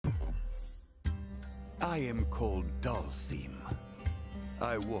I am called Dhalsim.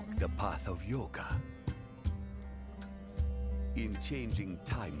 I walk the path of yoga. In changing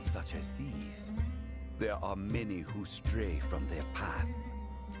times such as these, there are many who stray from their path.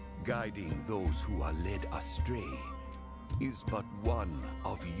 Guiding those who are led astray is but one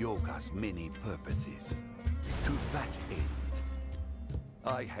of yoga's many purposes. To that end,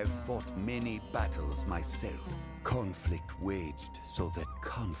 I have fought many battles myself. Conflict waged so that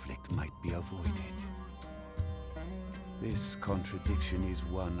conflict might be avoided. This contradiction is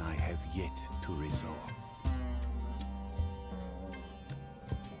one I have yet to resolve.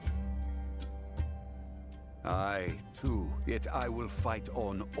 I, too, yet I will fight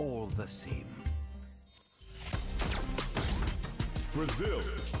on all the same. Brazil.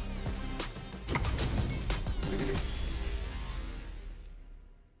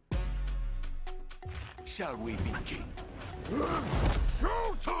 Shall we begin?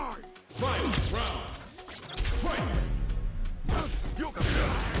 Showtime! Fight round! Fight! You can play!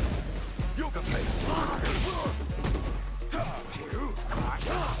 You can play!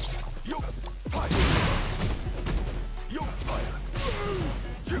 You can fight! You can fire!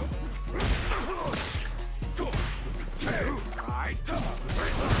 You! Go! Two! I!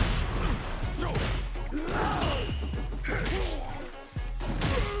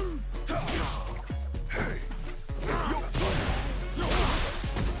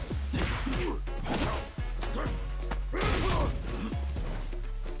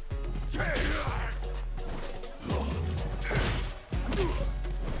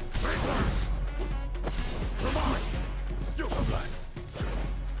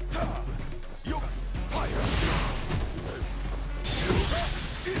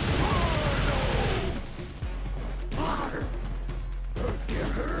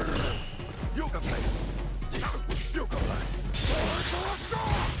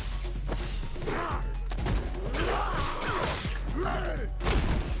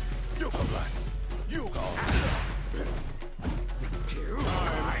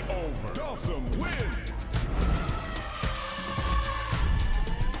 Dhalsim wins!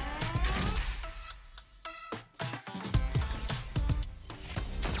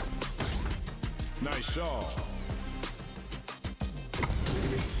 Nice shot.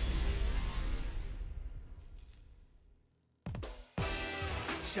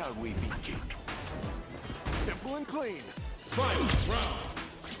 Shall we begin? Simple and clean. Fight round!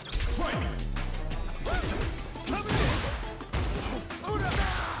 Fight! Come in! Uda!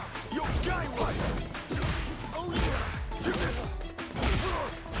 Yo, Skywriter! Oh yeah!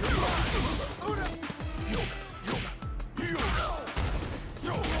 Uda!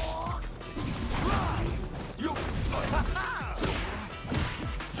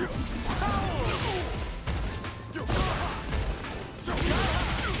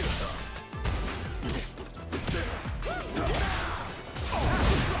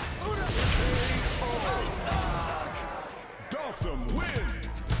 Dhalsim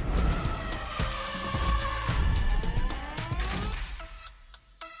wins!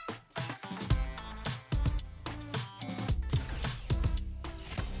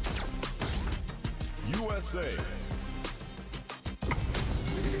 USA.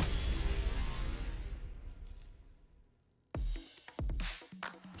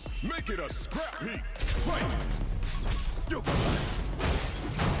 Make it a scrap heap. Fight! You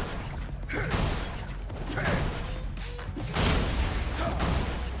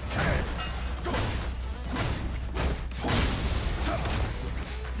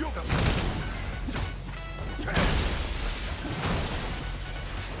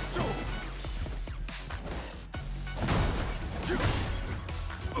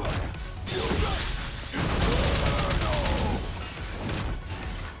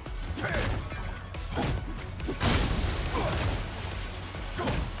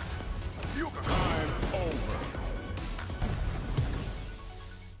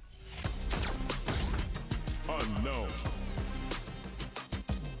unknown.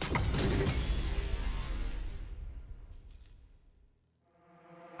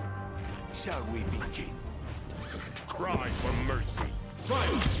 Shall we begin? Cry for mercy.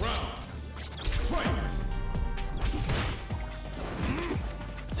 Fight round. Fight.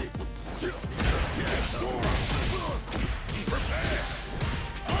 Prepare.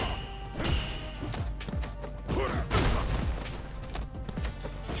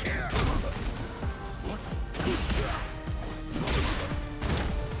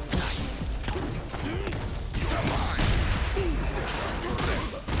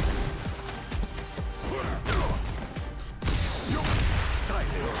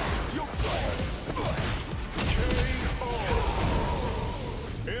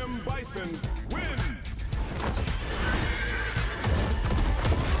 Bison wins!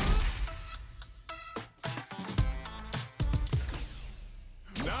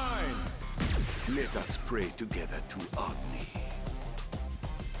 Let us pray together to Agni.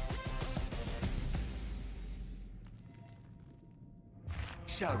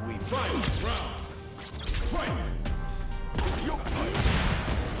 Shall we Fight! Round! Fight! Yo!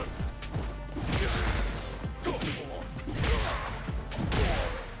 Go!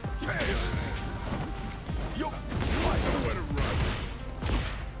 Yo! Fight! Let it run!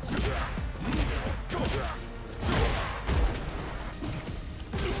 Go!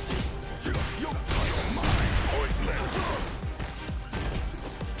 Yo! Mine! Pointless!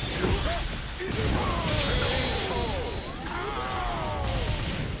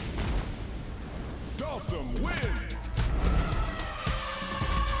 Dhalsim wins!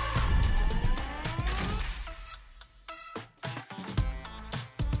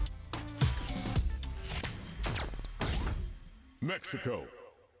 Mexico.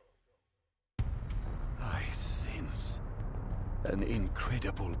 I sense an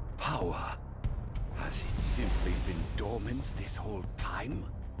incredible power. Has it simply been dormant this whole time?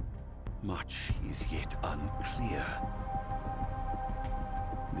 Much is yet unclear.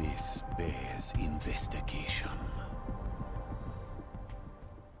 This bears investigation.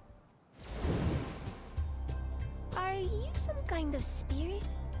 Are you some kind of spirit?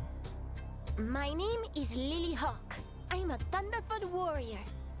 My name is Lily Hawk. I'm a Thunderfoot warrior.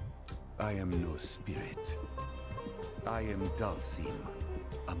 I am no spirit. I am Dhalsim,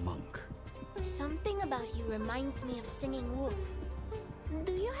 a monk. Something about you reminds me of Singing Wolf.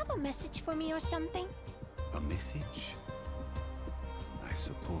 Do you have a message for me or something? A message? I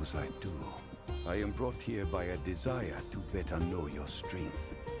suppose I do. I am brought here by a desire to better know your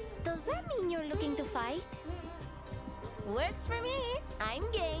strength. Does that mean you're looking to fight? Works for me. I'm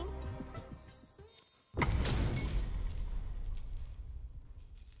game.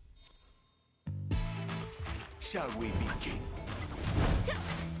 Shall we begin?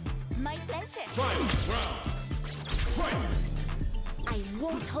 My pleasure. Fight! Round! Fight! I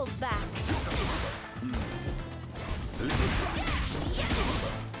won't hold back.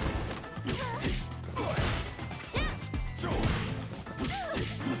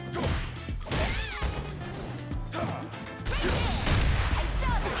 I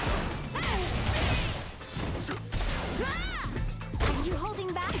saw that. Are you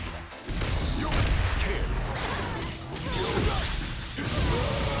holding back?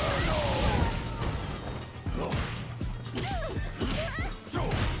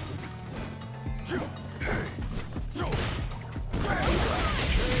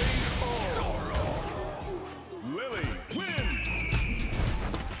 Lily wins!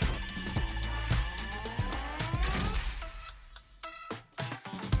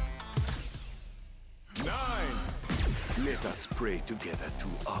 Nine! Let us pray together to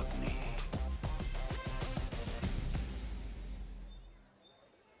Agni.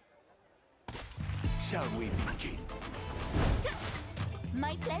 Shall we begin?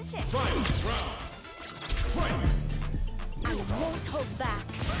 My pleasure. Fight! Round! Fight! I won't hold back.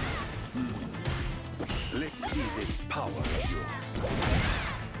 Let's see this power of yours.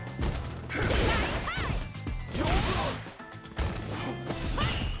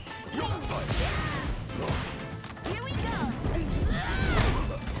 Here we go.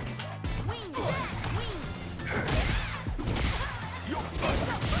 Wings, wings.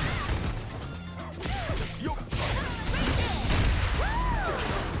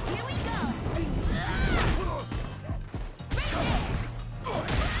 Here we go.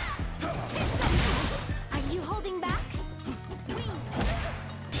 Are you holding back? Wings.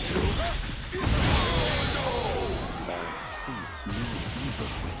 I sense no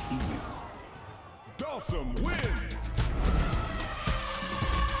evil within you. Dhalsim wins!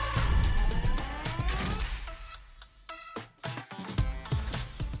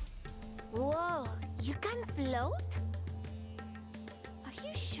 Whoa, you can float? Are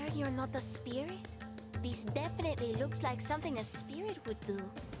you sure you're not a spirit? This definitely looks like something a spirit would do.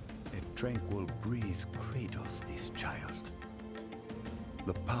 A tranquil breeze cradles this child.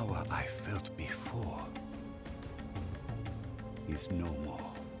 The power I felt before is no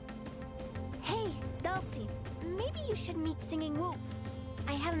more. Hey, Dhalsim, maybe you should meet Singing Wolf.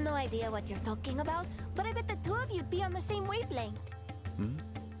 I have no idea what you're talking about, but I bet the two of you'd be on the same wavelength.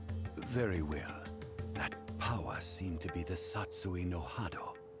 Very well. That power seemed to be the Satsui no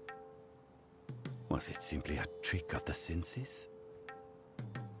Hado. Was it simply a trick of the senses?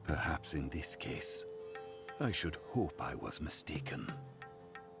 Perhaps in this case, I should hope I was mistaken.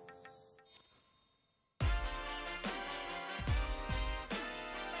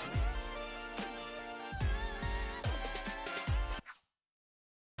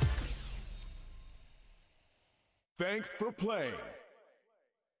 Thanks for playing.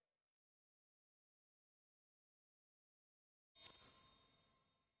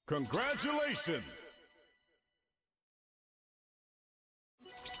 Congratulations!